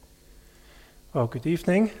Well, good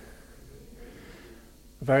evening.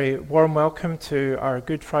 A very warm welcome to our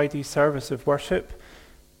Good Friday service of worship.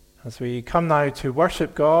 As we come now to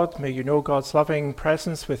worship God, may you know God's loving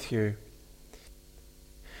presence with you.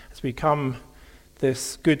 As we come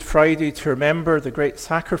this Good Friday to remember the great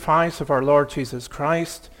sacrifice of our Lord Jesus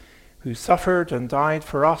Christ, who suffered and died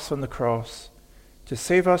for us on the cross to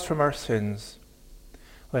save us from our sins,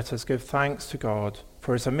 let us give thanks to God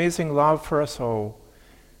for his amazing love for us all,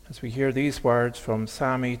 as we hear these words from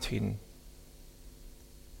Psalm 18.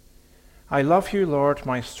 I love you, Lord,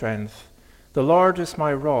 my strength. The Lord is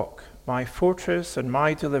my rock, my fortress and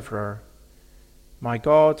my deliverer. My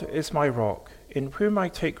God is my rock, in whom I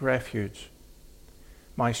take refuge,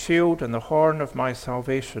 my shield and the horn of my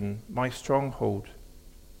salvation, my stronghold.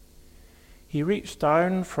 He reached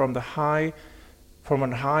down from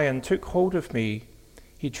on high and took hold of me.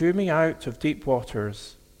 He drew me out of deep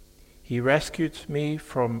waters. He rescued me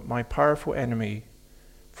from my powerful enemy,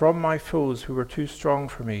 from my foes who were too strong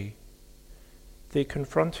for me. They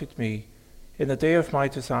confronted me in the day of my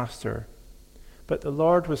disaster, but the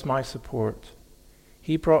Lord was my support.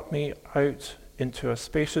 He brought me out into a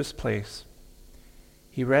spacious place.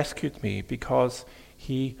 He rescued me because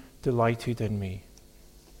he delighted in me.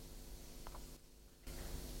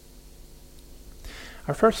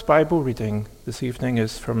 Our first Bible reading this evening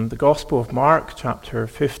is from the Gospel of Mark, chapter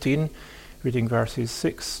 15, reading verses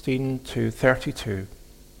 16 to 32.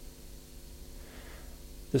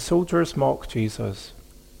 The soldiers mock Jesus.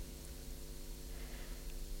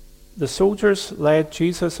 The soldiers led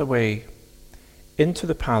Jesus away into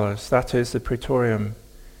the palace, that is, the praetorium,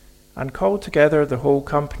 and called together the whole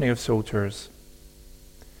company of soldiers.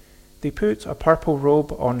 They put a purple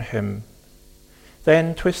robe on him,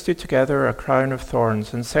 then twisted together a crown of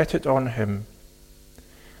thorns and set it on him.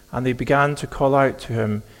 And they began to call out to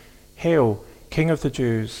him, "Hail, King of the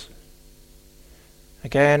Jews!"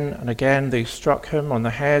 Again and again they struck him on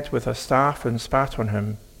the head with a staff and spat on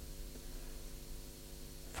him.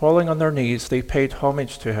 Falling on their knees, they paid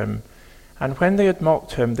homage to him, and when they had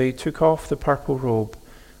mocked him, they took off the purple robe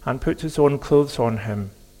and put his own clothes on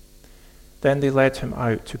him. Then they led him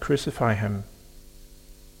out to crucify him.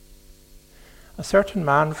 A certain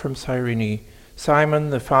man from Cyrene, Simon,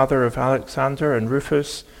 the father of Alexander and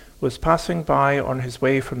Rufus, was passing by on his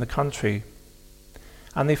way from the country,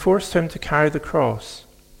 and they forced him to carry the cross.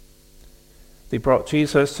 They brought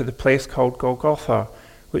Jesus to the place called Golgotha,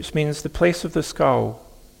 which means the place of the skull.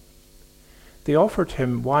 They offered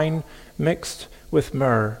him wine mixed with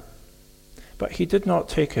myrrh, but he did not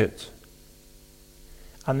take it,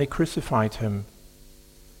 and they crucified him.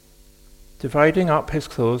 Dividing up his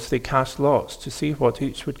clothes, they cast lots to see what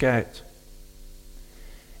each would get.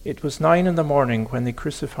 It was 9 a.m. when they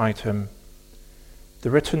crucified him. The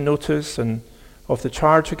written notice of the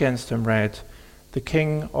charge against him read, "The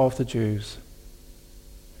King of the Jews."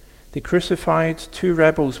 They crucified 2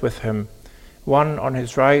 rebels with him, one on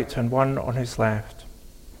his right and one on his left.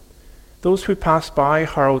 Those who passed by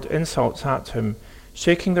hurled insults at him,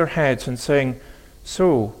 shaking their heads and saying,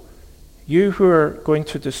 "So, you who are going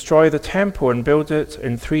to destroy the temple and build it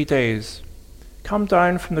in 3 days, come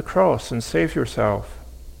down from the cross and save yourself."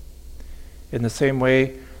 In the same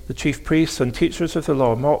way, the chief priests and teachers of the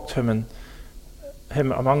law mocked him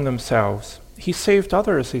among themselves. "He saved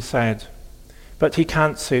others," he said, "but he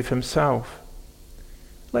can't save himself.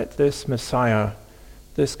 Let this Messiah,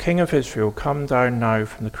 this King of Israel, come down now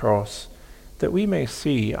from the cross, that we may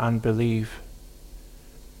see and believe."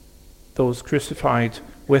 Those crucified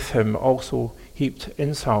with him also heaped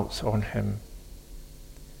insults on him.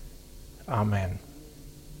 Amen.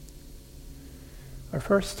 Our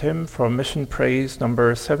first hymn from Mission Praise,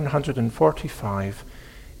 number 745,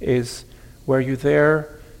 is "Were You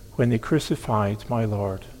There When They Crucified My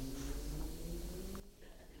Lord?"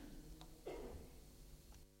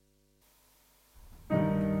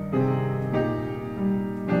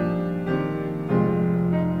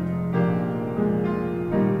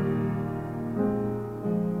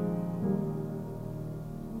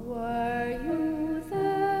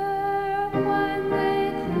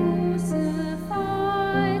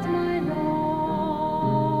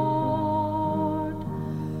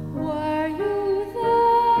 Were you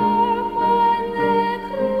there when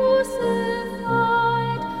they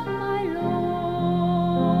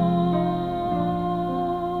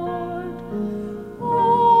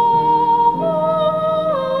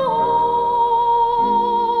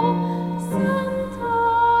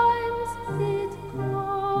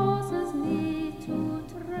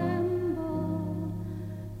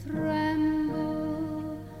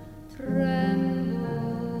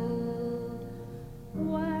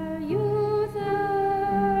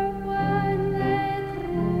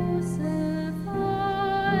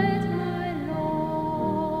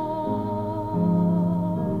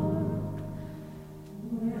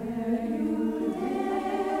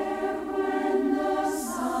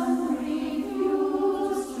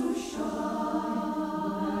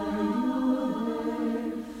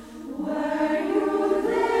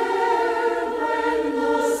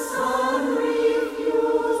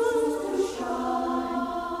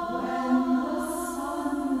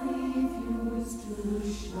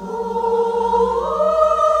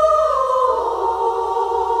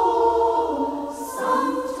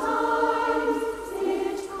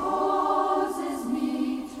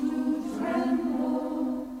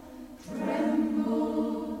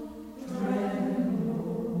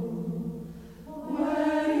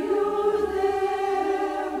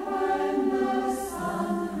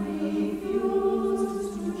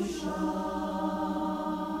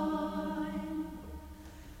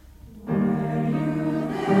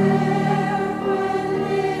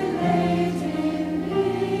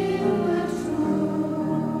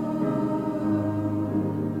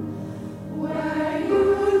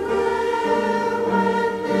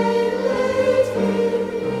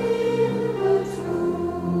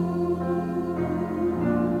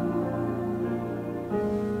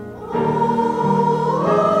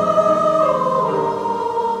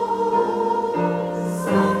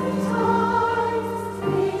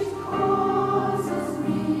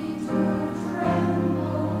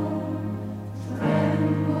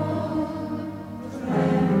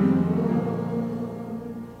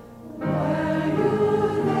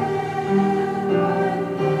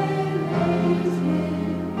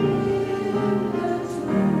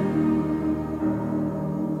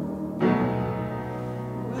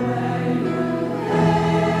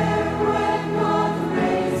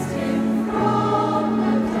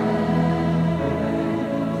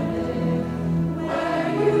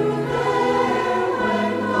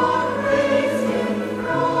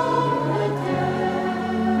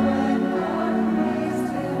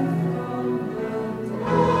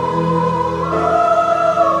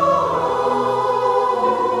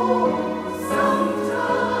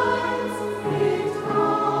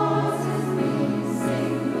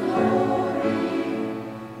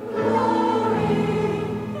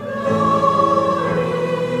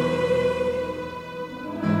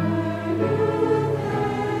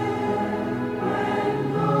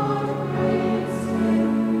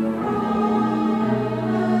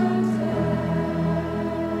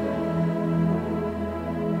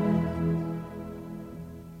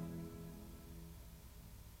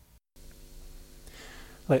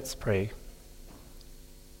Let's pray.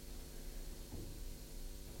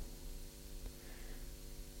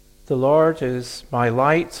 The Lord is my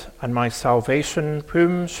light and my salvation.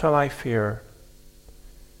 Whom shall I fear?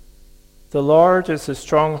 The Lord is the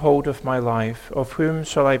stronghold of my life. Of whom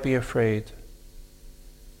shall I be afraid?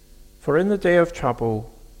 For in the day of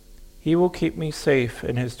trouble, he will keep me safe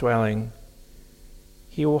in his dwelling.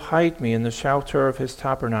 He will hide me in the shelter of his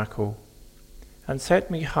tabernacle and set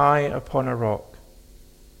me high upon a rock.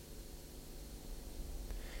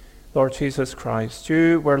 Lord Jesus Christ,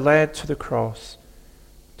 you were led to the cross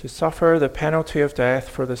to suffer the penalty of death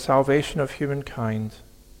for the salvation of humankind.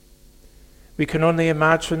 We can only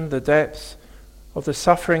imagine the depths of the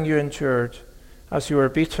suffering you endured as you were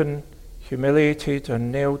beaten, humiliated, and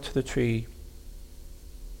nailed to the tree.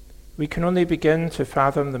 We can only begin to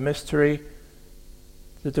fathom the mystery,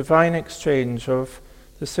 the divine exchange of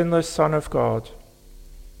the sinless Son of God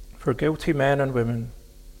for guilty men and women.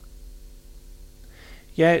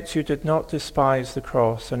 Yet you did not despise the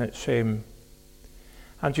cross and its shame,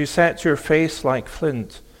 and you set your face like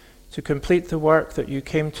flint to complete the work that you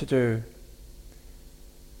came to do.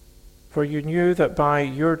 For you knew that by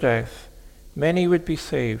your death many would be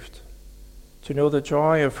saved, to know the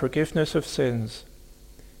joy of forgiveness of sins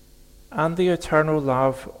and the eternal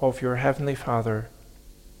love of your heavenly Father.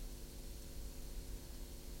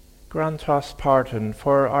 Grant us pardon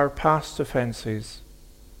for our past offences,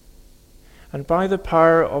 and by the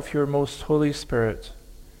power of your most Holy Spirit,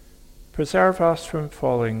 preserve us from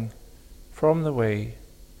falling from the way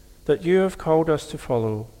that you have called us to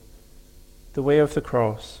follow, the way of the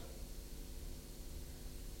cross.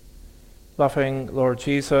 Loving Lord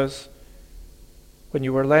Jesus, when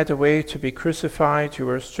you were led away to be crucified, you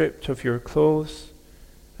were stripped of your clothes,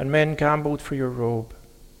 and men gambled for your robe.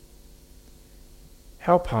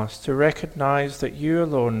 Help us to recognize that you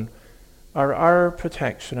alone are our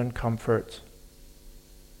protection and comfort.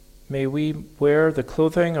 May we wear the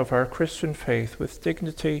clothing of our Christian faith with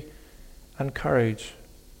dignity and courage.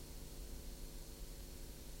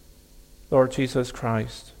 Lord Jesus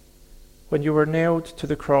Christ, when you were nailed to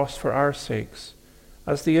the cross for our sakes,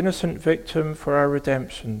 as the innocent victim for our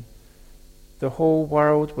redemption, the whole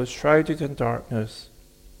world was shrouded in darkness.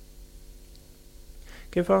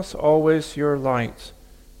 Give us always your light,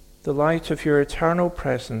 the light of your eternal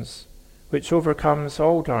presence, which overcomes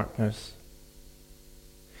all darkness.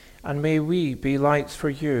 And may we be lights for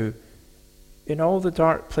you in all the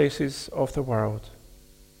dark places of the world.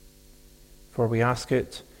 For we ask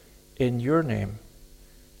it in your name.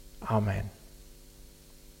 Amen.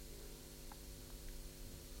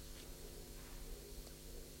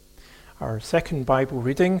 Our second Bible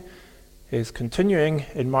reading is continuing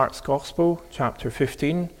in Mark's Gospel, chapter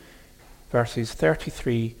 15, verses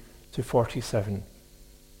 33 to 47.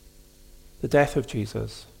 The death of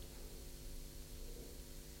Jesus.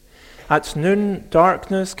 At noon,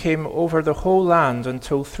 darkness came over the whole land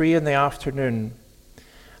until 3 p.m.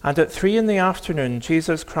 And at 3 p.m,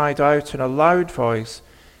 Jesus cried out in a loud voice,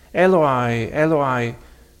 Eloi, Eloi,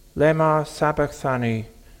 lema sabachthani,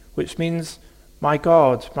 which means, my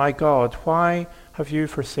God, why have you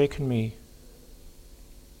forsaken me?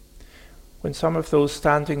 When some of those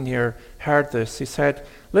standing near heard this, he said,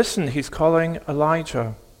 Listen, he's calling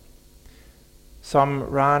Elijah. Some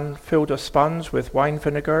ran, filled a sponge with wine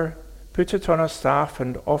vinegar, put it on a staff,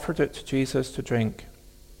 and offered it to Jesus to drink.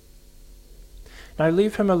 Now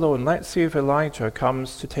leave him alone. Let's see if Elijah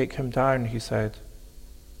comes to take him down, he said.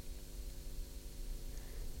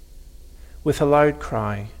 With a loud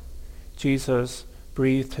cry, Jesus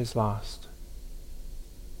breathed his last.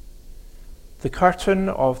 The curtain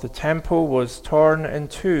of the temple was torn in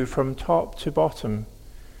two from top to bottom,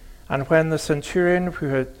 and when the centurion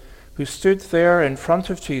who stood there in front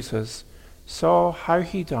of Jesus saw how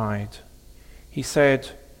he died, he said,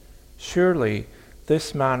 Surely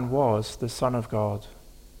this man was the Son of God.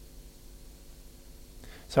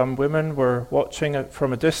 Some women were watching it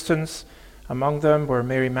from a distance. Among them were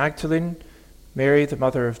Mary Magdalene, Mary the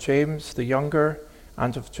mother of James the younger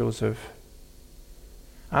and of Joseph,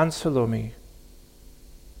 and Salome.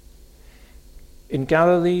 In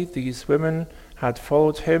Galilee, these women had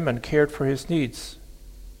followed him and cared for his needs.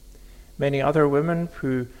 Many other women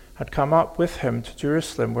who had come up with him to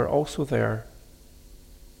Jerusalem were also there.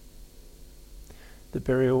 The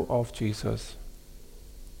burial of Jesus.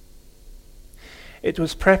 It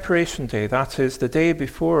was preparation day, that is, the day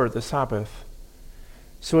before the Sabbath.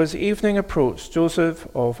 So as evening approached, Joseph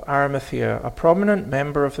of Arimathea, a prominent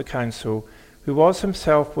member of the council, who was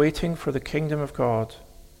himself waiting for the kingdom of God,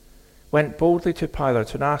 went boldly to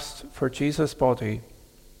Pilate and asked for Jesus' body.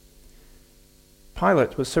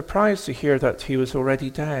 Pilate was surprised to hear that he was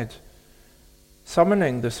already dead.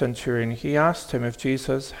 Summoning the centurion, he asked him if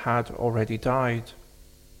Jesus had already died.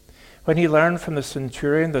 When he learned from the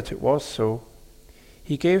centurion that it was so,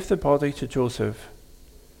 he gave the body to Joseph.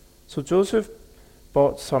 So Joseph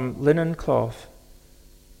bought some linen cloth,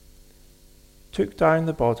 took down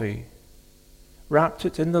the body, wrapped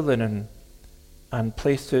it in the linen, and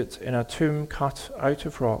placed it in a tomb cut out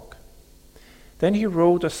of rock. Then he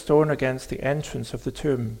rolled a stone against the entrance of the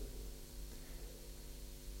tomb.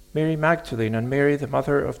 Mary Magdalene and Mary, the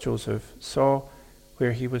mother of Joseph, saw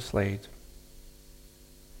where he was laid.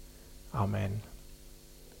 Amen.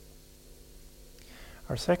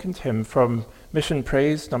 Our second hymn from Mission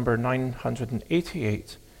Praise number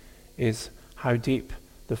 988 is How Deep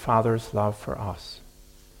the Father's Love for Us.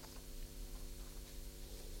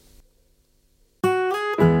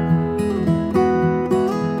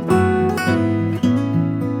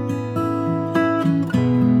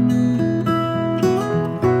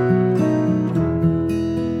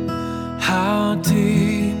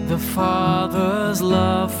 Father's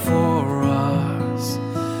love for us,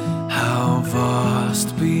 how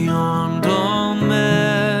vast beyond all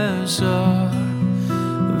measure,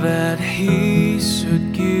 that he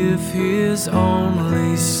should give his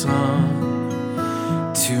only Son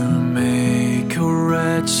to make a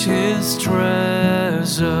wretch his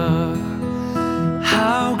treasure.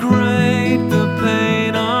 How great the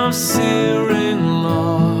pain of searing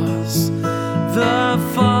loss, the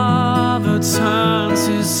Father turns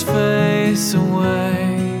his face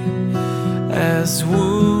away, as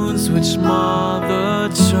wounds which mar the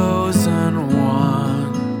chosen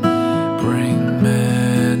one bring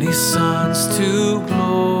many sons to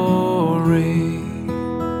glory.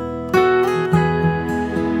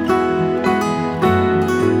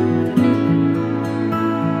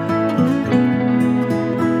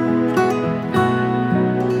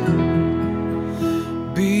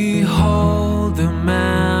 Behold the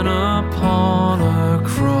man upon a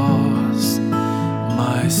cross,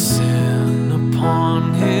 my sin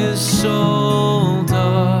upon his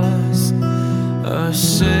shoulders.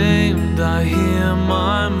 Ashamed I hear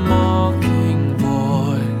my mocking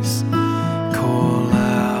voice call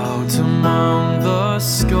out among the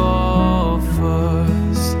scoffers.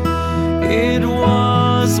 It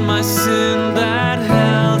was my sin that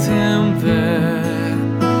held him there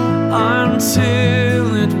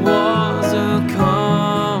until it was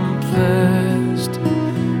accomplished.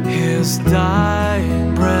 His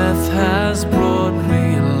dying breath has brought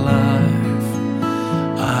me life.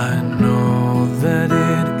 I know that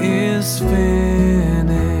it is finished.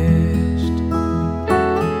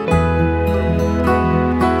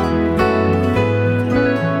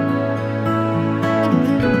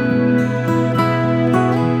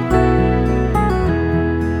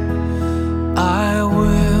 I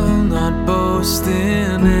will not boast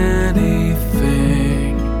in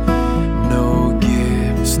anything, no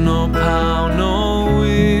gifts, no power, no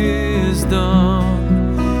wisdom,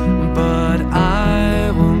 but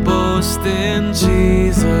I will boast in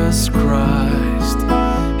Jesus Christ,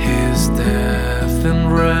 his death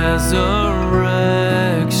and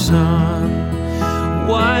resurrection.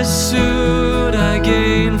 Why should I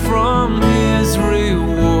gain from his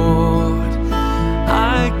reward?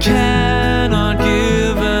 I cannot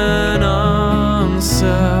give an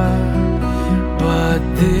answer, but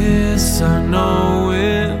this I know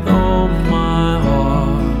with all my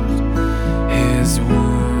heart: his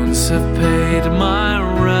wounds have paid my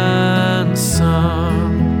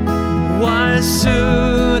ransom. Why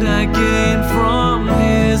should I gain from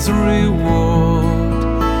his reward?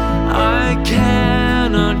 I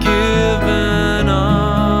cannot give an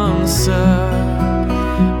answer,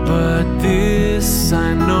 but this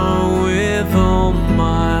I know with all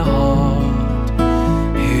my heart: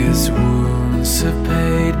 his wounds have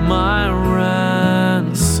paid my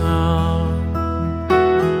ransom.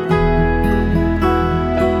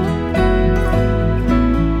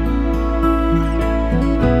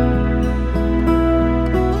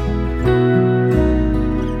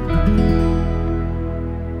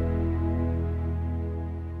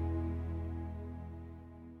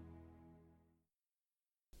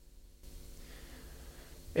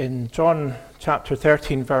 In John chapter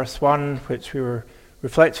 13, verse 1, which we were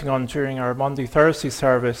reflecting on during our Monday Thursday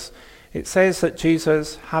service, it says that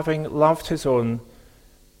Jesus, having loved his own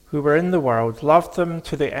who were in the world, loved them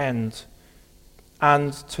to the end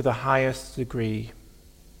and to the highest degree.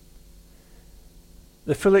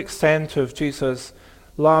 The full extent of Jesus'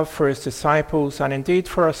 love for his disciples, and indeed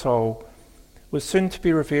for us all, was soon to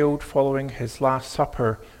be revealed following his Last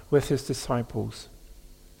Supper with his disciples.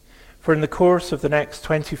 For in the course of the next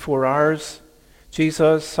 24 hours,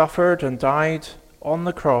 Jesus suffered and died on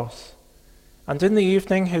the cross, and in the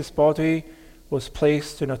evening his body was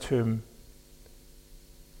placed in a tomb.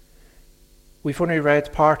 We've only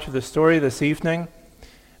read part of the story this evening,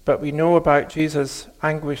 but we know about Jesus'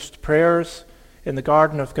 anguished prayers in the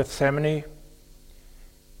Garden of Gethsemane,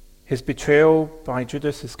 his betrayal by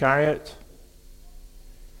Judas Iscariot,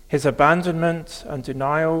 his abandonment and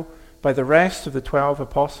denial by the rest of the 12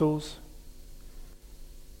 apostles,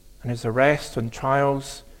 and his arrest and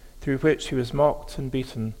trials through which he was mocked and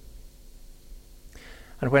beaten.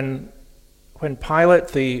 And when Pilate,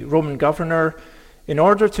 the Roman governor, in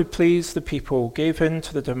order to please the people, gave in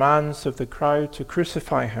to the demands of the crowd to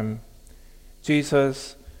crucify him,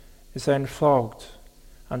 Jesus is then flogged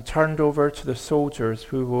and turned over to the soldiers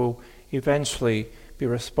who will eventually be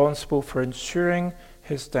responsible for ensuring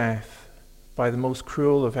his death by the most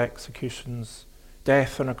cruel of executions,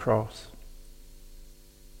 death on a cross.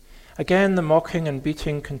 Again, the mocking and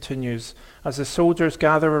beating continues as the soldiers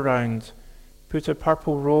gather around, put a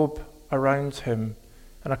purple robe around him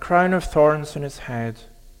and a crown of thorns on his head.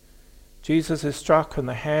 Jesus is struck on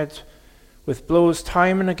the head with blows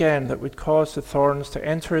time and again that would cause the thorns to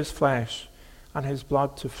enter his flesh and his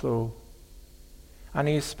blood to flow. And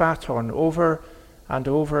he is spat on over and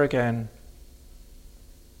over again.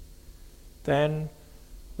 Then,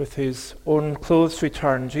 with his own clothes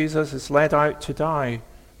returned, Jesus is led out to die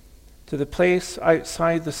to the place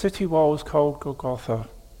outside the city walls called Golgotha,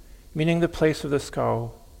 meaning the place of the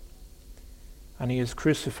skull. And he is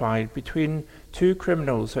crucified between two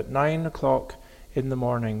criminals at 9 o'clock in the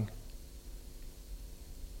morning.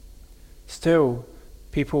 Still,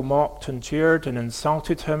 people mocked and jeered and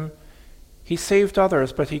insulted him. He saved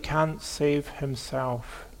others, but he can't save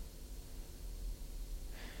himself.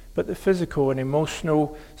 But the physical and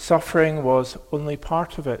emotional suffering was only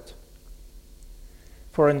part of it.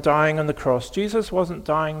 For in dying on the cross, Jesus wasn't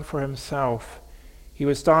dying for himself. He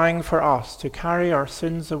was dying for us to carry our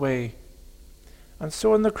sins away. And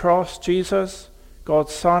so on the cross, Jesus,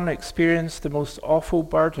 God's Son, experienced the most awful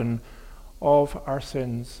burden of our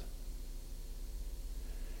sins.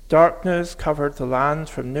 Darkness covered the land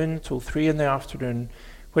from noon till 3 in the afternoon,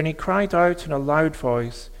 when he cried out in a loud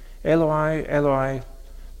voice, Eloi, Eloi,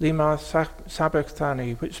 lema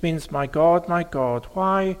sabachthani, which means, my God,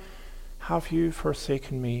 why have you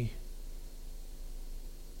forsaken me?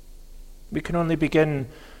 We can only begin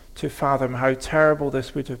to fathom how terrible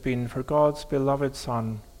this would have been for God's beloved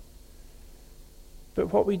Son.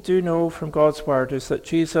 But what we do know from God's word is that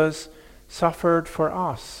Jesus suffered for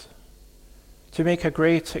us to make a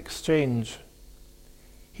great exchange.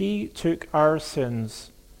 He took our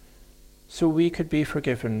sins so we could be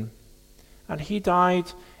forgiven, and he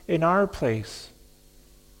died in our place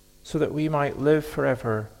so that we might live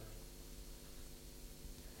forever.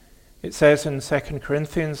 It says in 2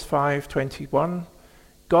 Corinthians 5:21,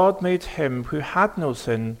 God made him who had no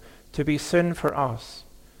sin to be sin for us,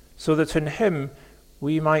 so that in him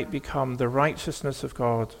we might become the righteousness of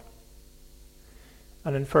God.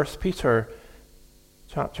 And in 1 Peter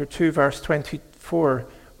chapter 2, verse 24,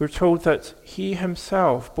 we're told that he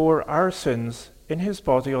himself bore our sins in his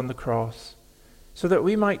body on the cross, so that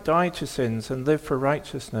we might die to sins and live for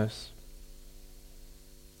righteousness.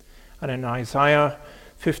 And in Isaiah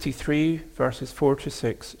 53, verses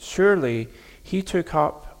 4-6, surely he took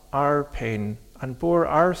up our pain and bore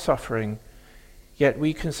our suffering, yet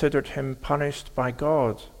we considered him punished by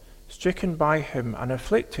God, stricken by him and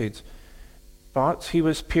afflicted. But he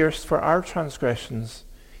was pierced for our transgressions,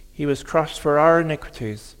 he was crushed for our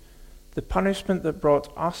iniquities. The punishment that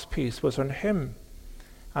brought us peace was on him,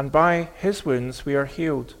 and by his wounds we are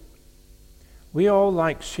healed. We all,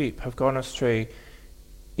 like sheep, have gone astray.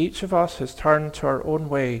 Each of us has turned to our own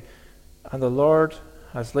way, and the Lord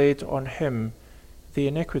has laid on him the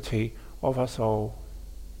iniquity of us all.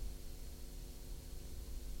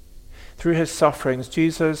 Through his sufferings,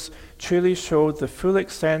 Jesus truly showed the full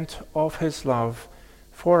extent of his love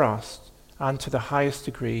for us, and to the highest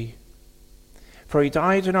degree. For he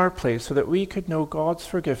died in our place so that we could know God's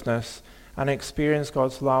forgiveness and experience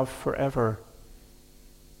God's love forever.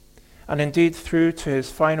 And indeed, through to his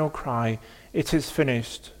final cry, it is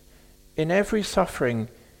finished. In every suffering,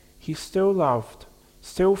 he still loved,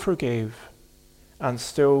 still forgave, and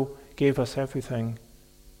still gave us everything.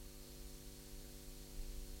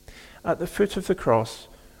 At the foot of the cross,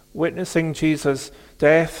 witnessing Jesus'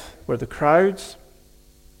 death, were the crowds,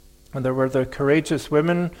 and there were the courageous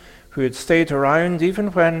women who had stayed around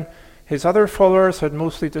even when his other followers had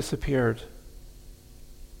mostly disappeared.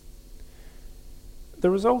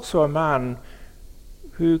 There was also a man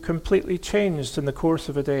who completely changed in the course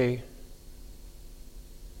of a day.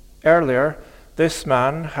 Earlier, this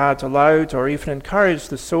man had allowed or even encouraged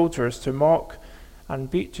the soldiers to mock and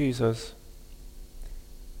beat Jesus.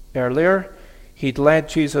 Earlier, he'd led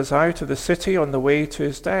Jesus out of the city on the way to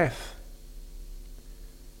his death.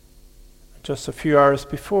 Just a few hours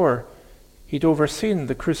before, he'd overseen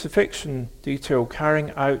the crucifixion detail carrying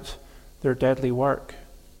out their deadly work.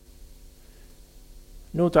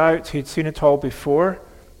 No doubt he'd seen it all before,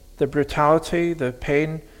 the brutality, the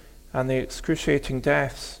pain, and the excruciating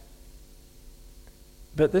deaths.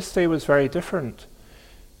 But this day was very different.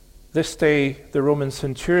 This day, the Roman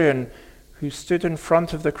centurion who stood in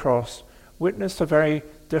front of the cross witnessed a very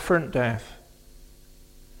different death.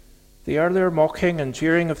 The earlier mocking and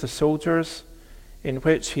jeering of the soldiers, in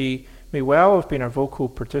which he may well have been a vocal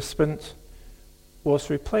participant, was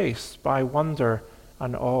replaced by wonder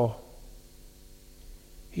and awe.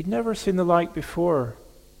 He'd never seen the like before.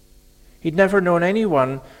 He'd never known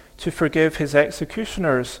anyone to forgive his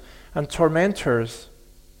executioners and tormentors,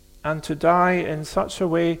 and to die in such a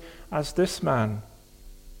way as this man.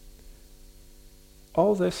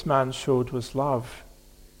 All this man showed was love,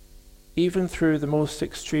 even through the most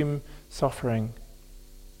extreme suffering.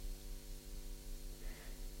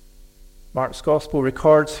 Mark's Gospel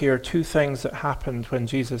records here two things that happened when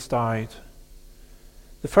Jesus died.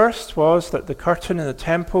 The first was that the curtain in the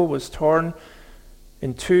temple was torn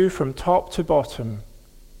in two from top to bottom.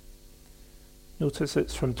 Notice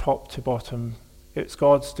it's from top to bottom. It's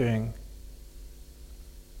God's doing.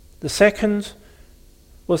 The second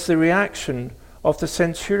was the reaction of the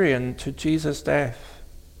centurion to Jesus' death.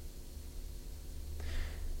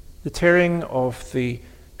 The tearing of the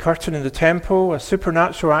curtain in the temple, a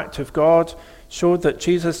supernatural act of God, showed that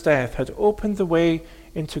Jesus' death had opened the way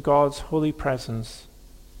into God's holy presence.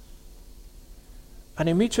 And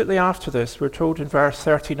immediately after this, we're told in verse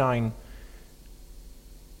 39,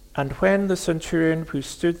 and when the centurion who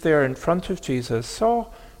stood there in front of Jesus saw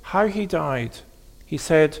how he died, he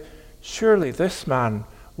said, "Surely this man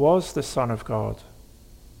was the Son of God."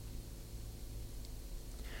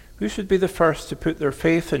 Who should be the first to put their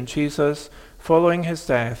faith in Jesus following his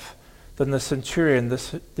death than the centurion,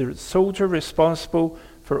 the soldier responsible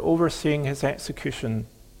for overseeing his execution?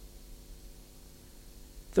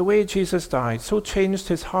 The way Jesus died so changed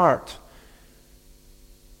his heart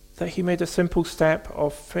that he made a simple step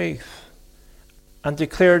of faith and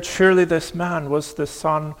declared, surely this man was the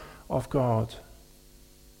Son of God.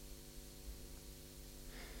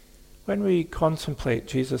 When we contemplate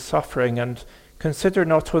Jesus' suffering and consider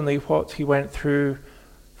not only what he went through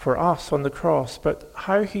for us on the cross, but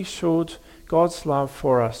how he showed God's love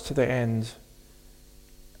for us to the end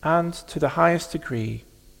and to the highest degree,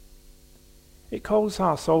 it calls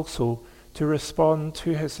us also to respond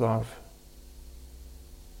to his love.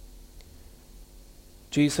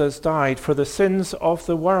 Jesus died for the sins of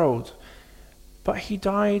the world, but he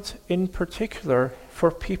died in particular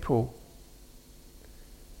for people.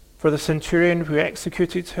 For the centurion who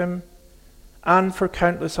executed him, and for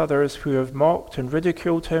countless others who have mocked and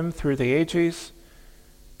ridiculed him through the ages,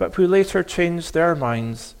 but who later changed their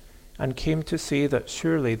minds and came to see that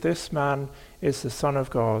surely this man is the Son of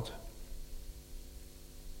God.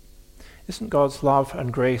 Isn't God's love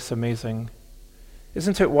and grace amazing?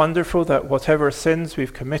 Isn't it wonderful that whatever sins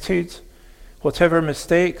we've committed, whatever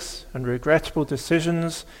mistakes and regrettable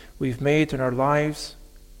decisions we've made in our lives,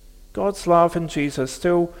 God's love in Jesus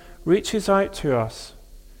still reaches out to us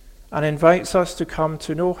and invites us to come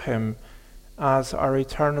to know him as our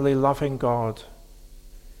eternally loving God,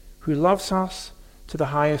 who loves us to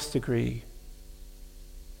the highest degree.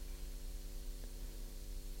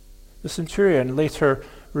 The centurion later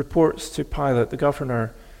reports to Pilate, the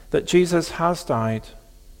governor, that Jesus has died.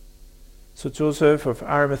 So Joseph of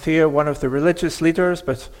Arimathea, one of the religious leaders,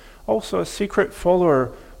 but also a secret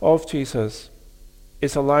follower of Jesus,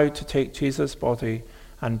 is allowed to take Jesus' body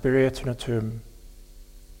and bury it in a tomb.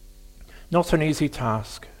 Not an easy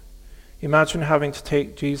task. Imagine having to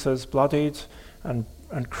take Jesus' bloodied and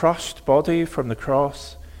crushed body from the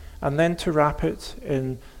cross and then to wrap it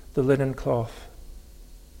in the linen cloth.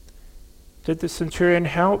 Did the centurion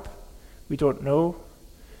help? We don't know.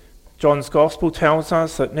 John's Gospel tells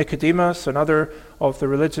us that Nicodemus and other of the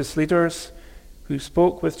religious leaders who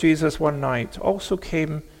spoke with Jesus one night also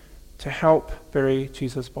came to help bury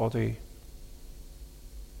Jesus' body.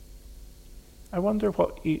 I wonder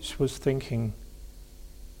what each was thinking.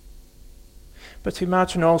 But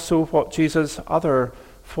imagine also what Jesus' other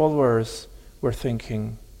followers were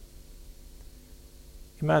thinking.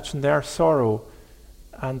 Imagine their sorrow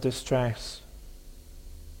and distress.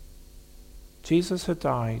 Jesus had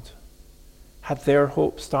died. Had their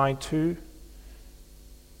hopes died too?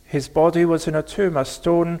 His body was in a tomb. A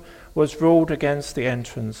stone was rolled against the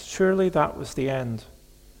entrance. Surely that was the end.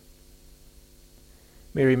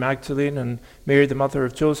 Mary Magdalene and Mary, the mother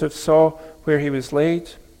of Joseph, saw where he was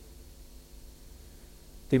laid.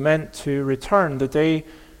 They meant to return the day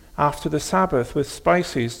after the Sabbath with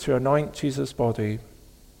spices to anoint Jesus' body.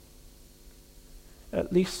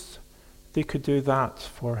 At least they could do that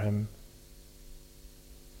for him.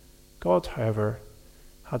 God, however,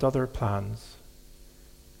 had other plans.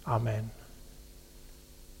 Amen.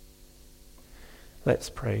 Let's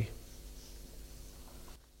pray.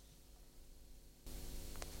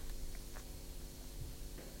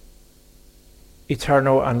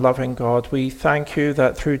 Eternal and loving God, we thank you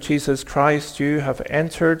that through Jesus Christ you have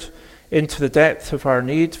entered into the depth of our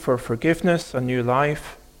need for forgiveness and new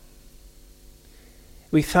life.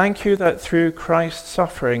 We thank you that through Christ's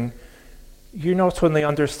suffering, you not only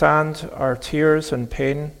understand our tears and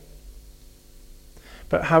pain,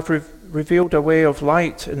 but have revealed a way of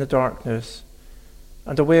light in the darkness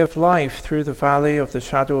and a way of life through the valley of the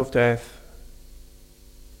shadow of death.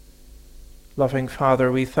 Loving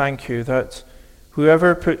Father, we thank you that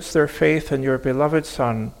whoever puts their faith in your beloved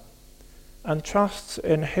Son and trusts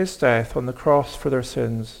in his death on the cross for their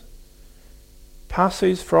sins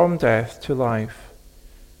passes from death to life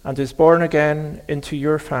and is born again into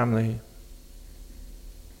your family.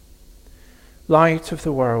 Light of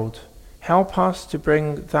the world, help us to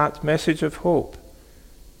bring that message of hope,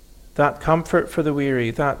 that comfort for the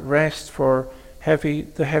weary, that rest for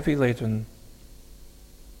the heavy laden.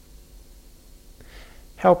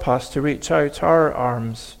 Help us to reach out our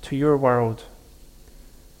arms to your world,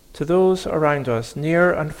 to those around us,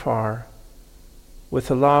 near and far, with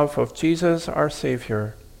the love of Jesus our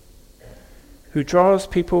Saviour, who draws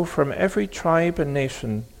people from every tribe and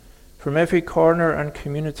nation, from every corner and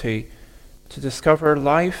community, to discover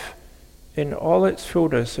life in all its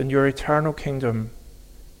fullness in your eternal kingdom.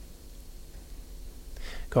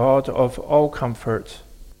 God of all comfort,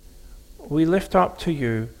 we lift up to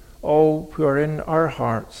you all who are in our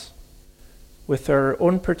hearts with their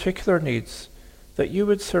own particular needs, that you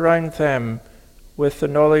would surround them with the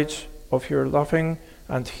knowledge of your loving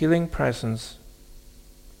and healing presence.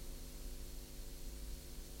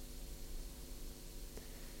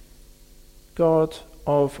 God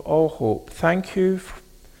of all hope, thank you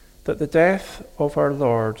that the death of our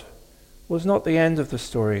Lord was not the end of the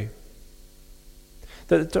story,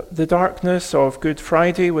 that the darkness of Good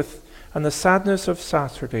Friday and the sadness of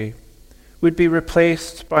Saturday would be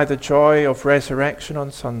replaced by the joy of resurrection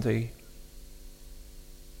on Sunday.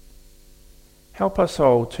 Help us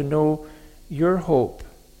all to know your hope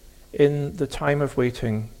in the time of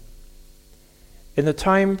waiting, in the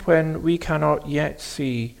time when we cannot yet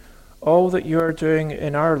see all that you are doing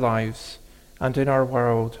in our lives and in our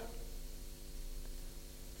world.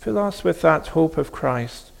 Fill us with that hope of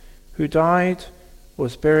Christ, who died,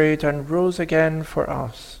 was buried, and rose again for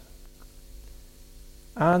us,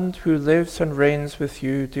 and who lives and reigns with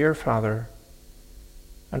you, dear Father,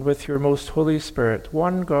 and with your most Holy Spirit,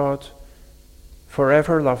 one God,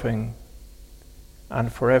 forever loving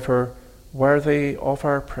and forever worthy of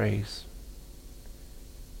our praise.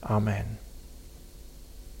 Amen.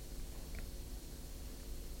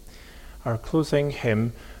 Our closing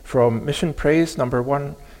hymn from Mission Praise number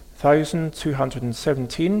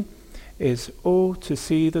 1217 is "Oh, to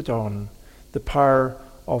see the dawn, the power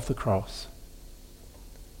of the cross."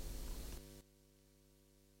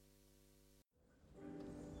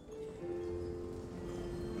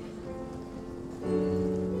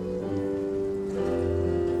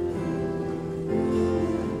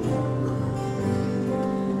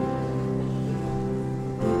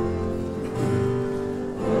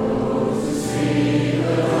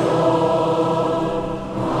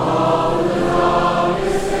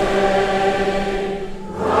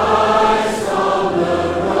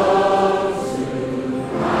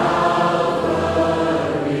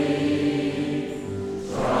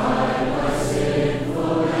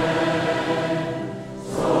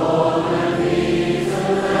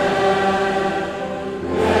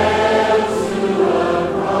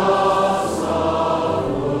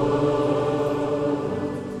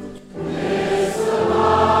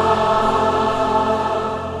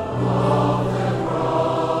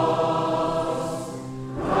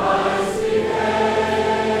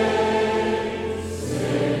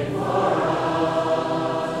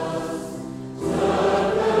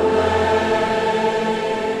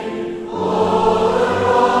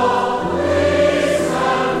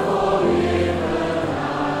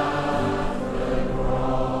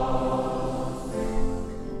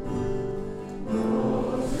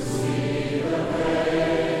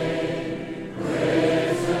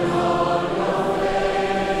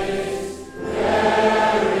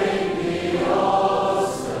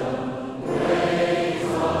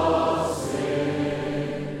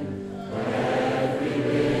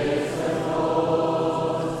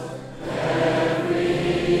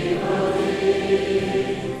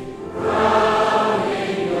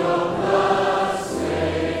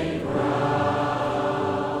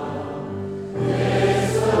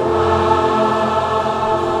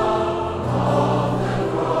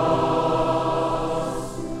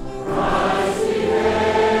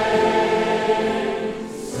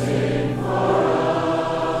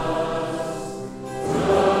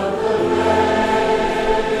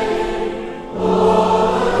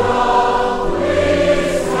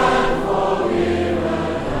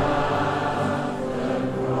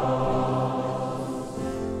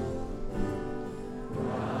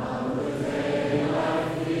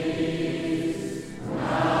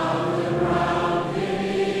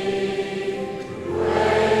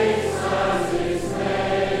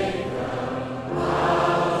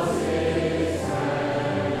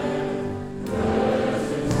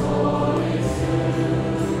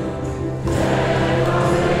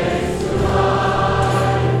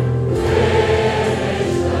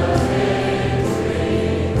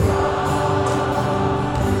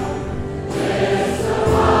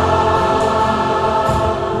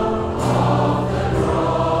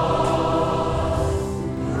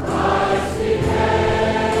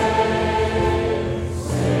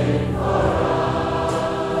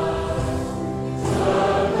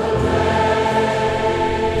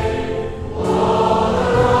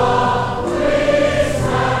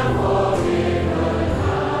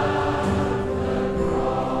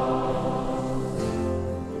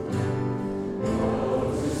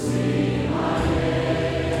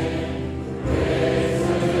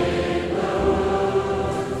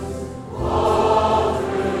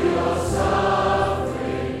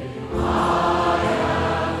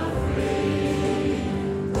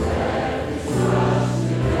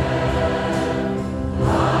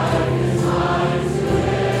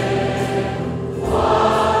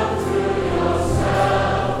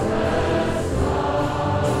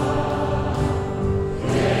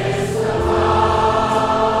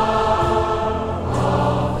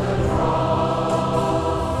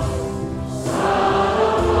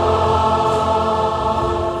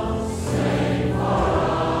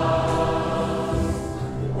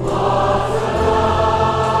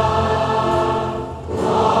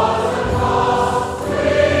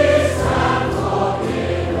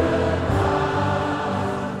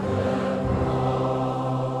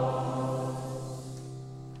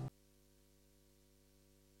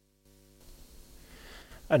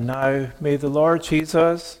 And now may the Lord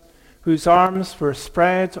Jesus, whose arms were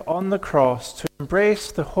spread on the cross to embrace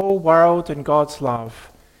the whole world in God's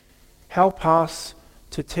love, help us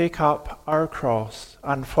to take up our cross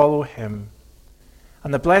and follow him.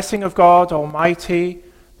 And the blessing of God Almighty,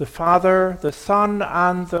 the Father, the Son,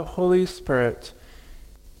 and the Holy Spirit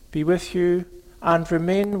be with you and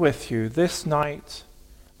remain with you this night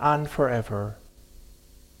and forever.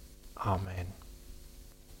 Amen.